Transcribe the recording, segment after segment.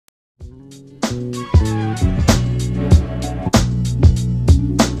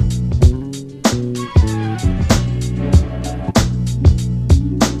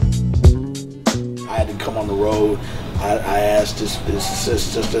his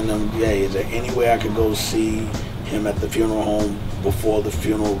sister and them, yeah, is there any way I could go see him at the funeral home before the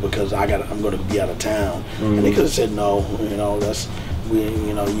funeral because I'm going to be out of town? And they could have said no, you know,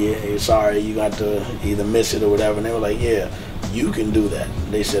 yeah, sorry, you got to either miss it or whatever. And they were like, yeah, you can do that.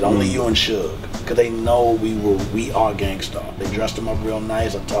 They said only you and Suge, because they know we are gangsta. They dressed him up real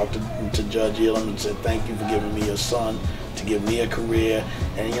nice. I talked to Judge Elam and said, thank you for giving me your son, to give me a career.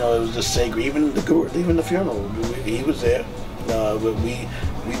 And you know, it was just sacred. Even the funeral, he was there.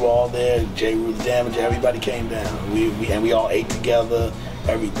 We were all there. J. Ruth Damage, everybody came down. We all ate together.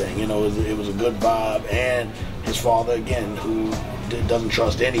 Everything, you know, it was a good vibe. And his father, again, who doesn't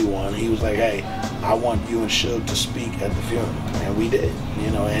trust anyone, he was like, hey, I want you and Suge to speak at the funeral. And we did, you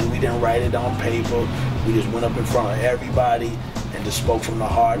know, and we didn't write it on paper. We just went up in front of everybody and just spoke from the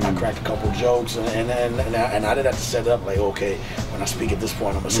heart. And I cracked a couple jokes, and I didn't have to set it up like, okay, when I speak at this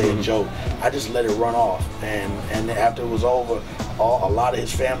point, I'm gonna say a joke. I just let it run off, and after it was over, a lot of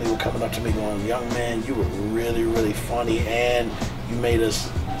his family were coming up to me going, young man, you were really, really funny, and you made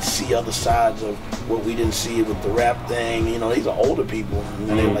us see other sides of what we didn't see with the rap thing. You know, these are older people, and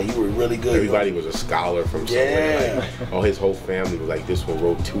they were like, you were really good. Everybody was a scholar from somewhere. Like, oh, his whole family was like, this one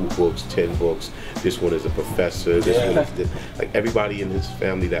wrote 2 books, 10 books. This one is a professor. This one is like everybody in his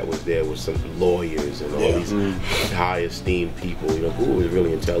family that was there was some lawyers and all these high esteemed people. You know, who was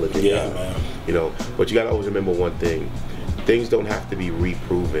really intelligent. Yeah, man. You know, but you gotta always remember one thing: things don't have to be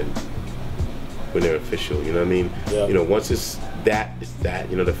reproven when they're official. You know what I mean? Yeah. You know, once it's that.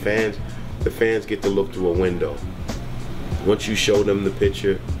 You know, the fans get to look through a window. Once you show them the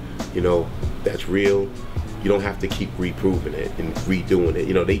picture, you know, that's real. You don't have to keep reproving it and redoing it.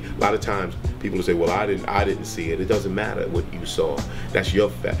 You know, a lot of times people will say, well, I didn't see it. It doesn't matter what you saw. That's your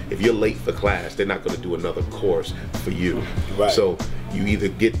fact. If you're late for class, they're not going to do another course for you. Right. So you either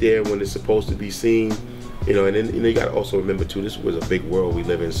get there when it's supposed to be seen, you know, and then you got to also remember too, this was a big world we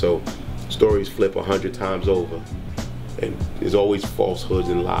live in. So stories flip 100 times over. And there's always falsehoods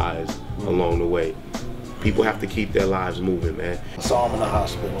and lies along the way. People have to keep their lives moving, man. I saw him in the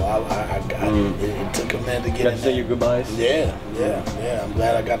hospital. It took a minute to get in there. Say your goodbyes? Yeah. I'm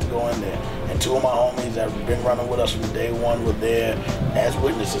glad I got to go in there. And 2 of my homies that have been running with us from day one were there as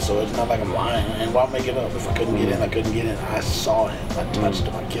witnesses, so it's not like I'm lying. And why make it up? If I couldn't get in, I couldn't get in. I saw him. I touched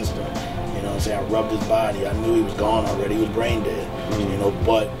him. I kissed him. You know what I'm saying? I rubbed his body. I knew he was gone already. He was brain dead. You know,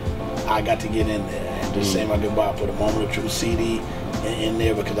 but I got to get in there. Just say my goodbye. I put a Moment of Truth CD in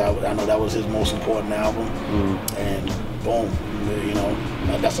there because I know that was his most important album. And boom, you know,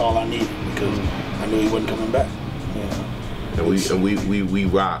 that's all I needed because I knew he wasn't coming back. You know? And we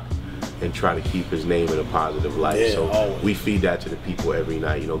rock and try to keep his name in a positive light. Yeah, so always. We feed that to the people every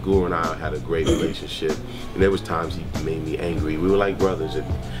night. You know, Guru and I had a great relationship, and there was times he made me angry. We were like brothers, and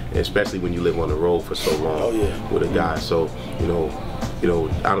especially when you live on the road for so long with a guy. So you know,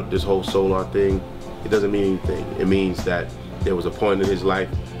 this whole Solar thing, it doesn't mean anything. It means that there was a point in his life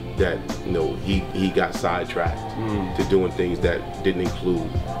that, you know, he got sidetracked to doing things that didn't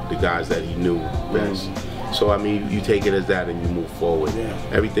include the guys that he knew best. So I mean, you take it as that and you move forward.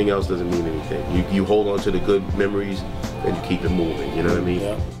 Everything else doesn't mean anything. You hold on to the good memories and you keep it moving. You know what I mean?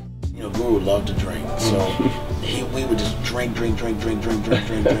 You know, Guru loved to drink, so we would just drink.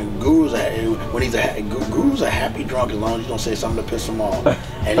 Guru's a happy drunk as long as you don't say something to piss him off,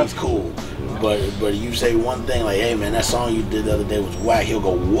 and he's cool. But you say one thing like, hey man, that song you did the other day was whack, he'll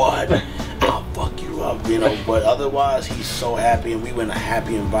go, what? I'll fuck you up, you know. But otherwise, he's so happy, and we were in a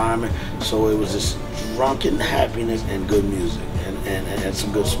happy environment, so it was just drunken happiness and good music and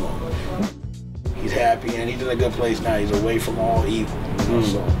some good smoke. He's happy, and he's in a good place now. He's away from all evil, you know,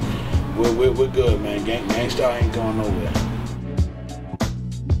 so we're good, man. Gangsta ain't going nowhere.